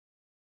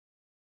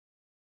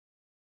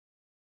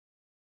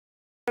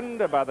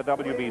by the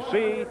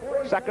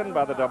WBC, second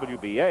by the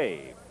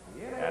WBA.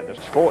 And this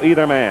is for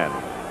either man.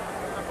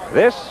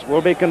 This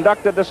will be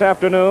conducted this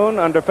afternoon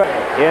in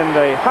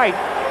the height,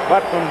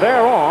 but from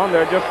there on,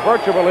 they're just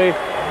virtually.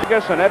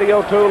 And Eddie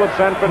O'Toole of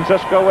San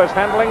Francisco is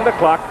handling the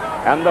clock,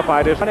 and the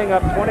fight is running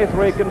up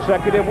 23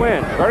 consecutive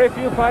wins. Very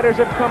few fighters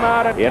have come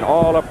out in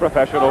all of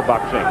professional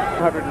boxing.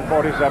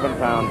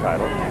 147-pound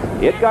title.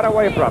 It got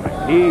away from him.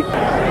 He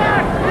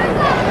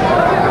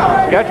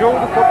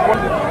scheduled for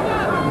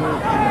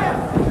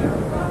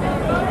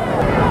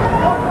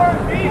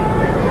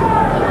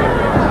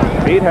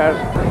Pete has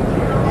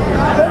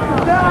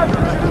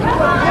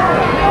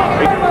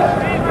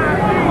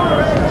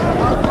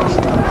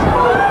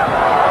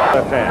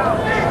left hand.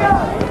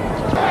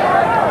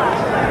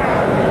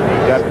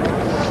 Got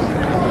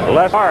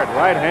left hard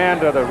right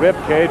hand to the rib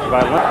cage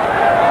by Leonard.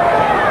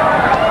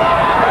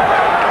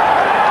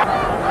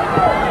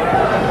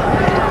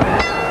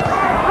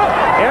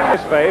 In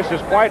his face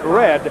is quite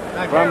red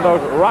from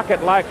those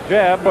rocket-like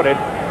jab footed,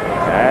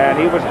 and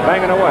he was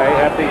banging away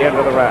at the end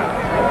of the round.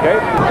 Okay.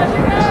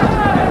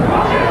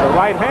 The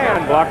right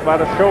hand blocked by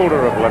the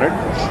shoulder of Leonard.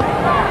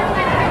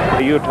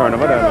 The U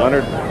tournament, and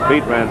Leonard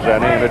beat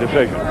Ranzany in a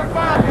decision.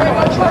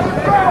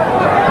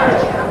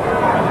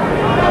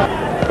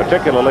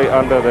 Particularly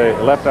under the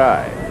left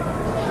eye.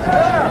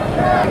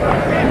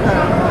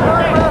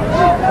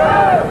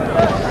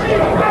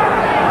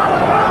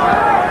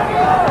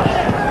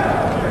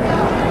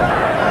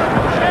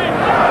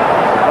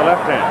 The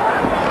left hand.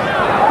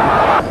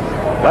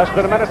 Less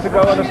than a minute to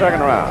go in the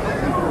second round.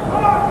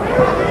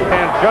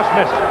 And just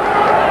missed.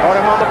 Caught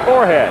him on the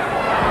forehead.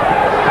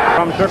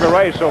 From Sugar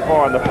Ray so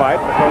far in the fight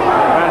because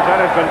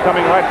Ranzany's been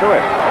coming right to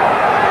it.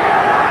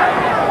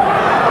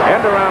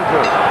 End of round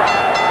two.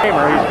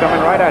 He's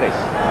coming right at him.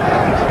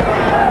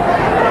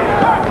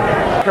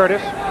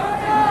 Curtis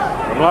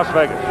from Las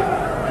Vegas.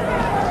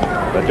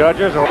 The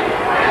judges are...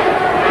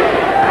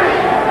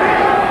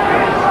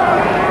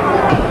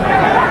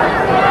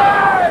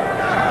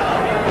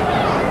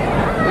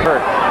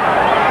 hurt.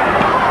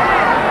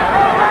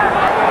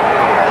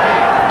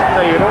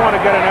 So you don't want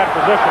to get in that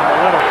position, but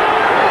Leonard.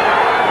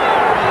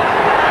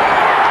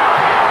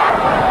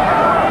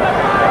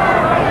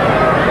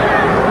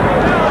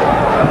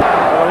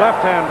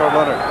 Hand of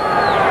Leonard.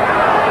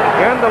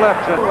 And the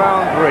left in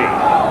round three.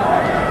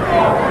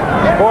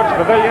 Sports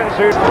Pavilion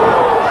sees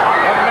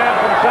young man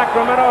from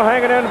Sacramento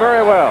hanging in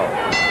very well.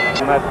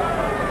 And that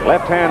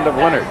left hand of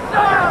Leonard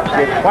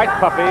gets quite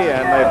puffy,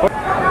 and they put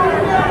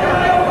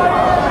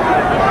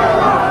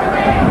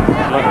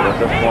Leonard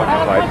at this point in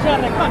the fight.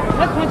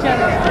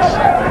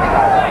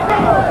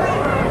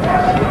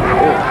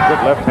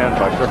 Good left hand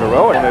by Sugar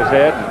Ray in his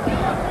head,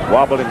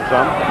 wobbled him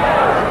some.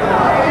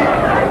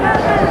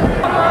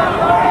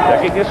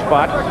 Checking his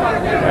spot,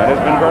 and has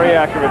been very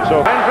accurate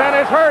so far.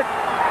 Ranzany is hurt.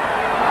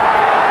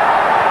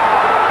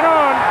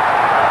 On.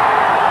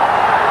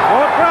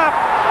 Won't drop.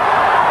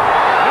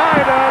 Now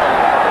he does.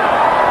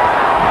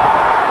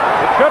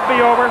 It should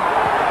be over.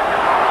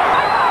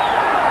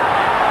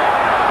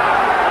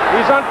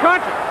 He's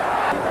unconscious.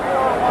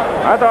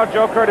 I thought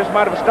Joe Curtis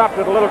might have stopped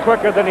it a little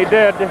quicker than he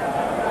did.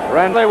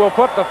 Ranzany will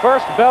put the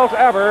first belt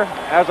ever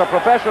as a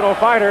professional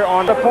fighter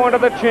on the point of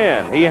the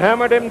chin. He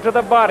hammered him to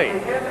the body.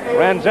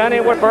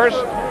 Ranzany was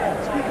first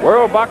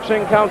World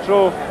Boxing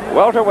Council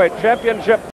welterweight championship.